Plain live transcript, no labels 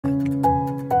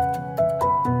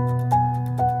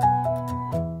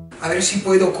ver si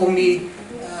puedo con mi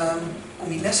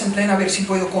lesson plan, a ver si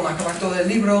puedo acabar todo el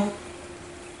libro,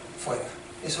 fuera,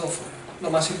 eso fuera. Lo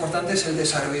más importante es el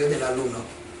desarrollo del alumno,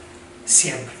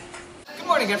 siempre. Good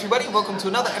morning everybody, welcome to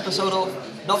another episode of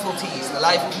NovELTies, the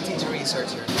life of the teacher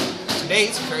researcher. Today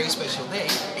it's a very special day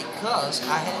because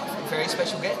I have a very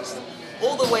special guest.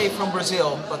 All the way from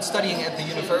Brazil, but studying at the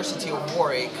University of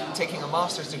Warwick, taking a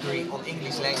master's degree on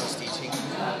English language teaching,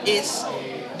 is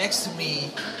next to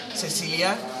me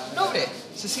Cecilia Nobre.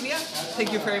 Cecilia,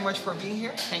 thank you very much for being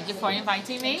here. Thank you for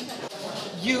inviting me.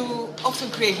 You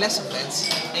often create lesson plans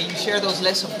and you share those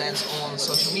lesson plans on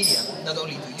social media. Not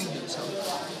only do you do so,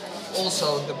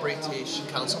 also the British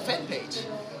Council fan page.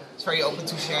 It's very open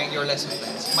to sharing your lesson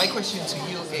plans. My question to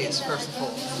you is, first of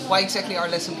all, why exactly are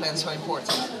lesson plans so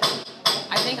important?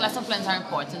 I think lesson plans are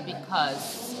important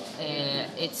because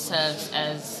it serves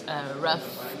as a rough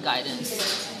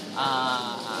guidance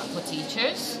for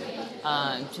teachers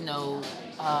to know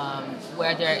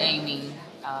where they're aiming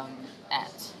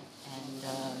at. And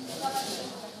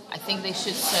I think they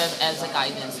should serve as a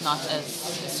guidance, not as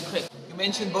a script. You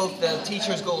mentioned both the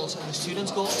teacher's goals and the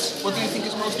student's goals. What do you think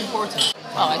is most important?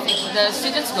 Well, I think the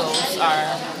students' goals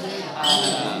are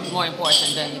more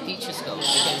important than the teacher's goals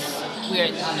because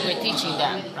we're teaching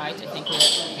them, right? I think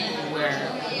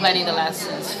we're planning the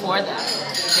lessons for them,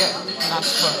 not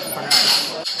for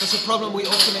us. That's a problem we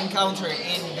often encounter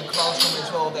in the classroom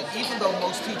as well, that even though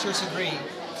most teachers agree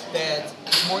that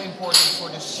it's more important for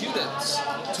the students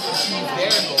to achieve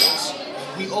their goals,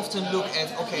 we often look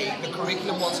at, okay, the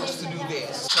curriculum wants us to do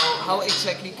this. So how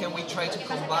exactly can we try to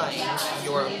combine, in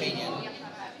your opinion,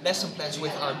 lesson plans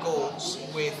with our goals,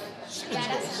 with students'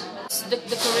 goals? The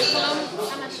curriculum,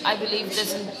 I believe,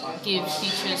 doesn't give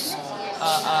teachers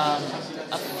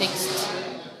a fixed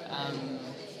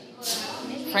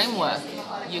framework.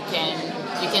 You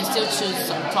can still choose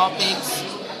some topics,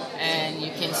 and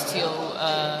you can still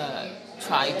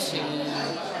try to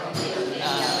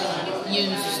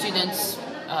use students'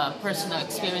 personal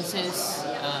experiences,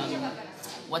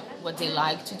 what they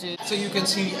like to do. So you can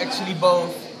see actually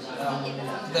both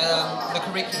the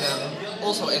curriculum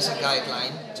also as a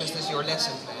guideline, just as your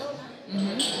lesson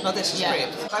plan, not as a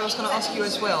script. Yeah. I was going to ask you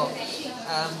as well,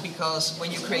 because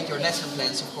when you create your lesson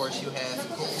plans, of course, you have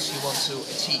goals you want to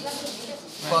achieve.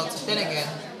 But then again,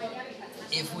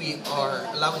 if we are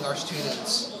allowing our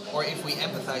students, or if we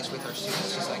empathize with our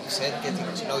students, just like you said, getting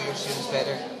to know your students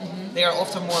better, they are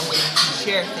often more willing to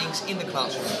share things in the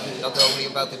classroom, not only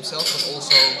about themselves, but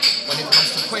also when it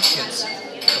comes to questions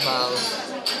about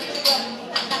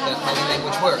how the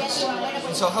language works.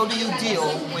 And so how do you deal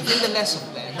within the lesson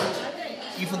plan,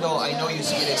 even though I know you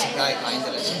see it as a guideline,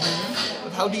 the lesson plan,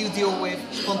 but how do you deal with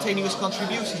spontaneous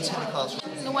contributions in the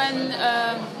classroom? When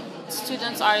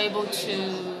students are able to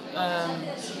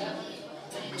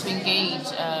engage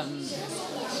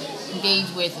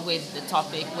with the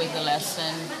topic, with the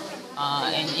lesson,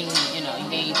 and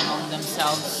engage among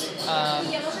themselves,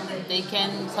 they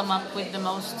can come up with the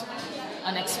most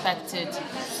unexpected,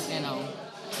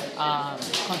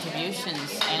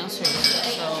 contributions, answers.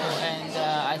 So, and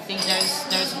I think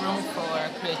there's room for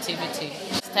creativity.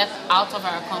 Step out of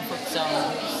our comfort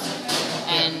zone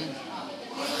and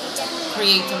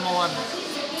create a more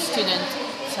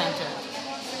student-centered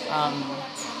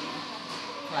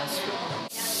classroom.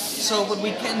 So what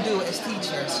we can do as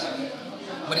teachers,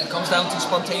 when it comes down to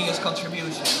spontaneous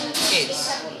contribution,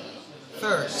 is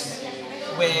first,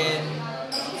 when,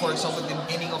 for example, at the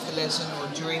beginning of the lesson or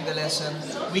during the lesson,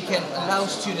 we can allow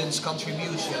students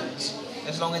contributions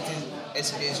as long as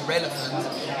it is relevant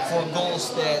for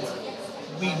goals that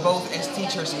we both as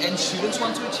teachers and students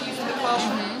want to achieve in the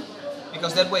classroom.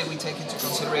 Because that way we take into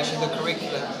consideration the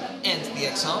curriculum and the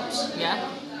exams. Yeah.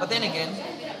 But then again,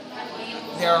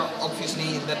 there are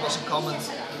obviously, that was a comment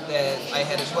that I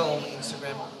had as well on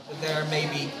Instagram, that there may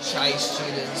be shy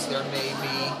students, there may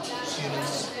be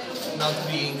students not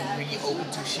being really open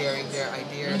to sharing their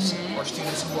ideas, or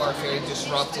students who are very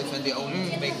disruptive and they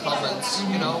only make comments,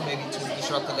 maybe to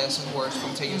disrupt the lesson, or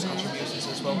spontaneous contributions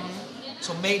as well.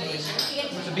 So maybe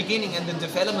the beginning and the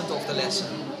development of the lesson,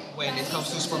 when it comes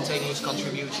to spontaneous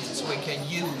contributions, we can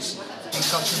use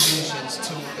these contributions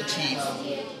to achieve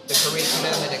the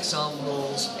curriculum and exam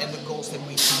goals and the goals that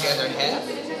we together have.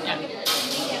 Yeah.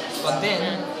 But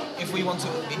then, if we want to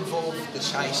involve the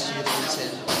shy students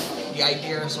and the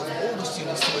ideas of all the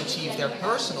students to achieve their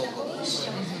personal goals,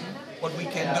 what we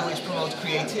can do is promote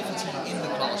creativity in the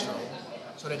classroom,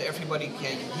 so that everybody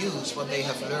can use what they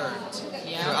have learned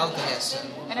throughout the lesson.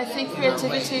 And I think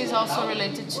creativity is also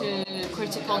related to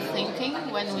critical thinking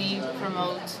when we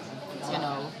promote,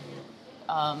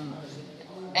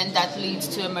 and that leads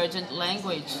to emergent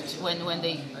language when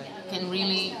they can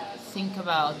really think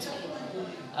about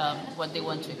what they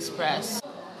want to express.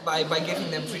 By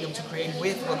giving them freedom to create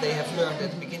with what they have learned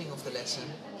at the beginning of the lesson,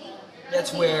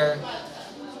 that's where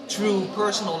true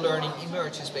personal learning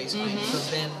emerges, basically.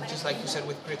 Because then, just like you said,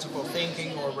 with critical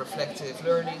thinking or reflective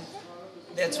learning,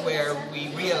 that's where we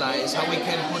realize how we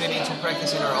can put it into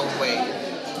practice in our own way.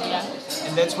 Yeah.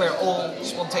 And that's where all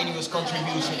spontaneous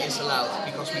contribution is allowed,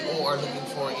 because we all are looking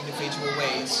for individual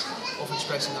ways of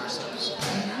expressing ourselves.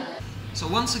 So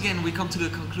once again, we come to the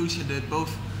conclusion that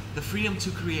both the freedom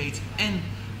to create and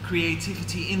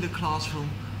creativity in the classroom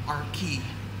are key.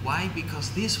 Why?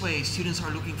 Because this way students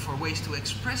are looking for ways to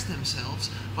express themselves,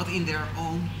 but in their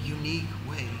own unique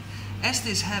way. As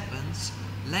this happens,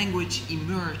 language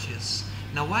emerges.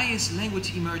 Now, why is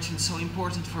language emergence so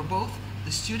important for both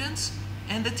the students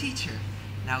and the teacher?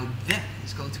 Now that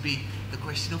is going to be the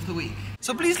question of the week.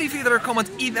 So please leave either a comment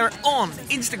either on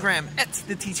Instagram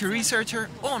 @theteacherresearcher,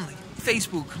 on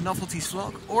Facebook NovELTies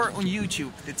vlog, or on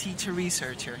YouTube The Teacher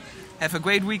Researcher. Have a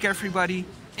great week, everybody,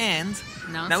 and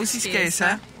não se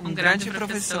esqueça, grande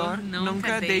professor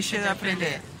nunca deixa de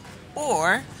aprender.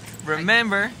 Or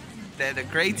remember that a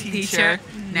great teacher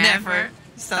never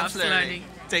stops learning.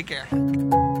 Take care.